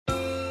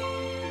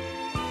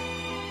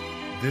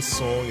This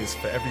song is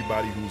for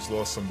everybody who's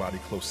lost somebody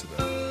close to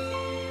them.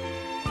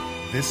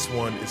 This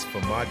one is for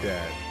my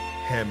dad,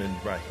 Hammond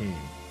Rahim.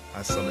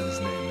 I summon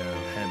his name now,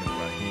 Hammond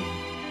Rahim.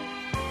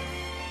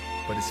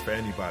 But it's for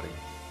anybody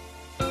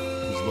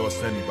who's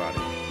lost anybody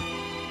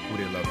who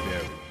they love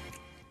dearly.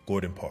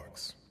 Gordon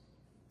Parks.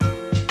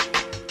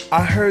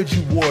 I heard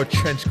you wore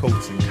trench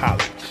coats in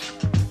college.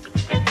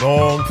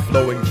 Long,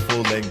 flowing,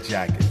 full-length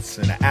jackets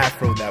and an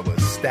afro that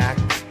was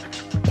stacked,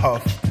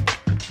 puffed,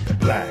 and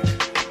black.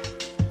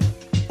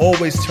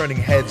 Always turning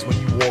heads when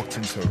you walked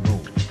into a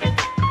room.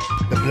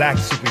 The black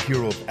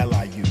superhero of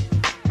LIU.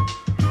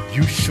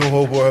 You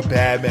sure were a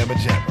bad mamma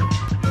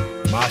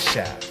jamma. My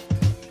shaft.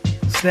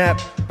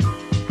 Snap,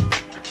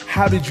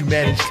 how did you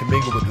manage to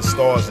mingle with the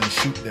stars and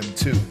shoot them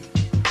too?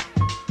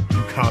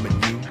 You comet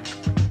you.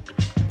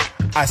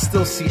 I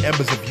still see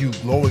embers of you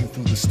glowing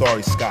through the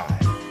starry sky.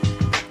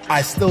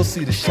 I still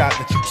see the shot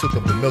that you took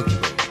of the Milky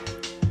Way.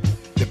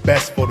 The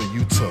best photo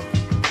you took.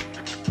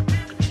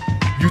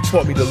 You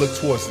taught me to look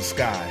towards the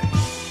sky.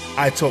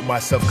 I taught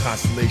myself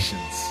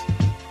constellations.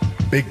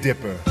 Big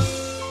Dipper,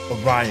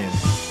 Orion,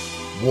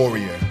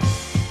 Warrior.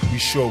 We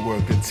sure were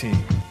a good team.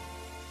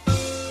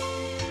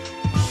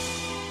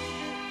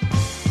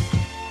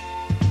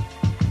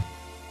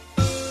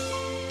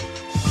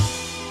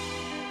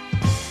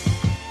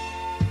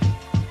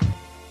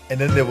 And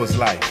then there was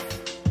life.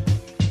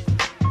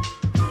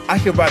 I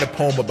could write a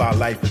poem about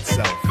life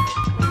itself.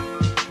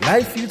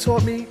 Life, you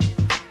taught me,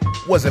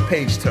 was a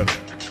page turner,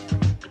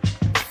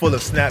 full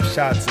of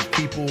snapshots of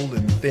people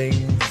and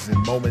things and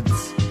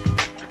moments.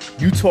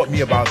 You taught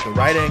me about the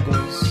right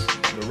angles,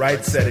 the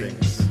right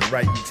settings, and the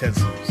right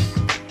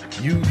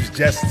utensils, used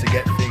just to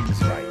get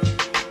things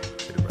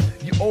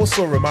right. You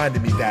also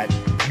reminded me that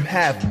you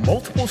have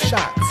multiple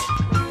shots,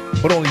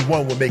 but only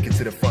one will make it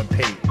to the front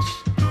page.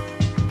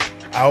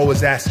 I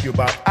always ask you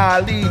about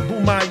Ali,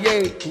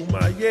 Boumaier,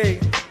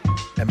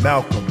 and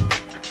Malcolm,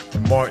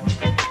 and Martin,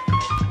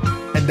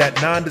 and that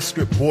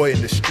nondescript boy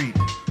in the street,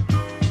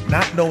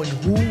 not knowing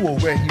who or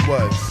where he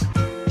was.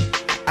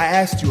 I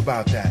asked you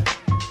about that.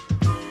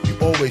 You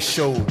always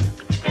showed,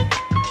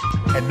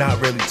 and not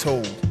really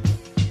told.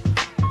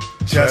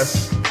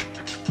 Just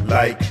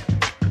like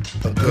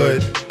a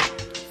good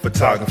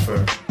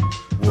photographer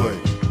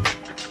would.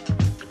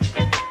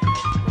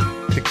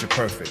 Picture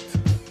perfect.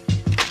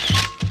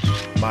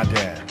 My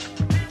dad.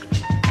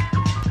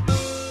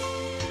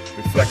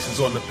 Reflections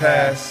on the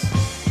past,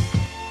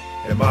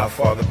 and my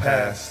father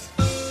passed.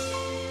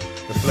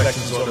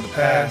 Reflections on the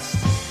past,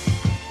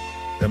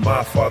 and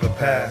my father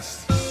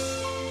passed.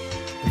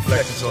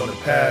 Reflections on the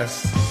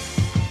past,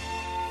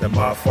 and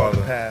my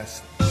father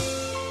passed.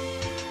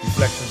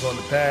 Reflections on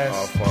the past,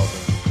 our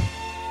father,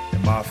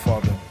 and my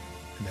father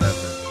in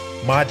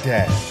heaven. My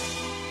dad,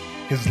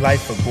 his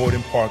life a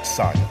Gordon Parks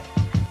saga.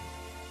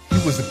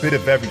 He was a bit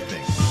of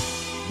everything.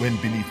 Wind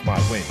beneath my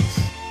wings.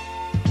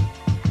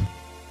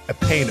 A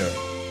painter,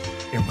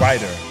 a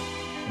writer,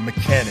 a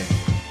mechanic,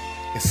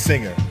 a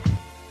singer.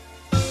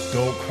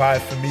 Don't cry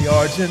for me,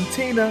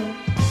 Argentina.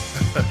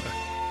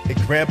 A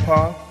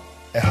grandpa,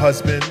 a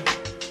husband,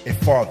 a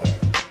father.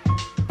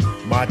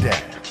 My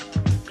dad.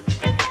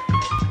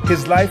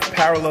 His life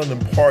paralleled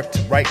and parked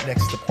right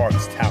next to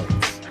Parks'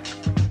 talents.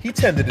 He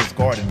tended his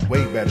garden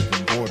way better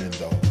than Gordon,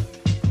 though.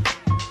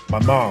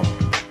 My mom,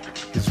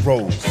 his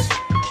rose.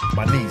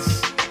 My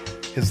niece,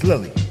 his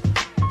lily.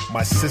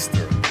 My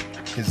sister,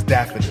 his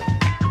daffodil.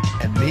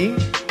 And me,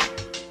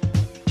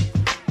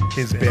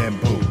 his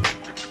bamboo.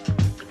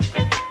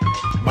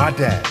 My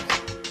dad,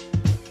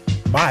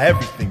 my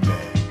everything,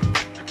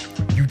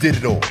 man. You did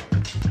it all.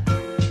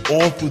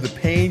 All through the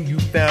pain, you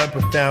found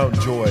profound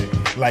joy,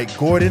 like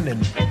Gordon, and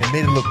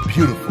made it look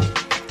beautiful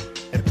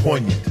and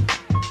poignant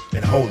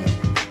and holy.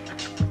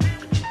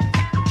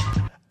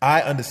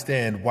 I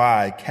understand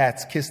why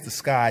cats kiss the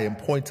sky and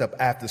point up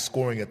after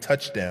scoring a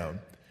touchdown.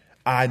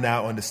 I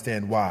now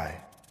understand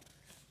why.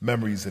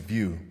 Memories of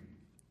you.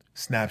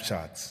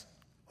 Snapshots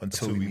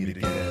until we meet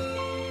again.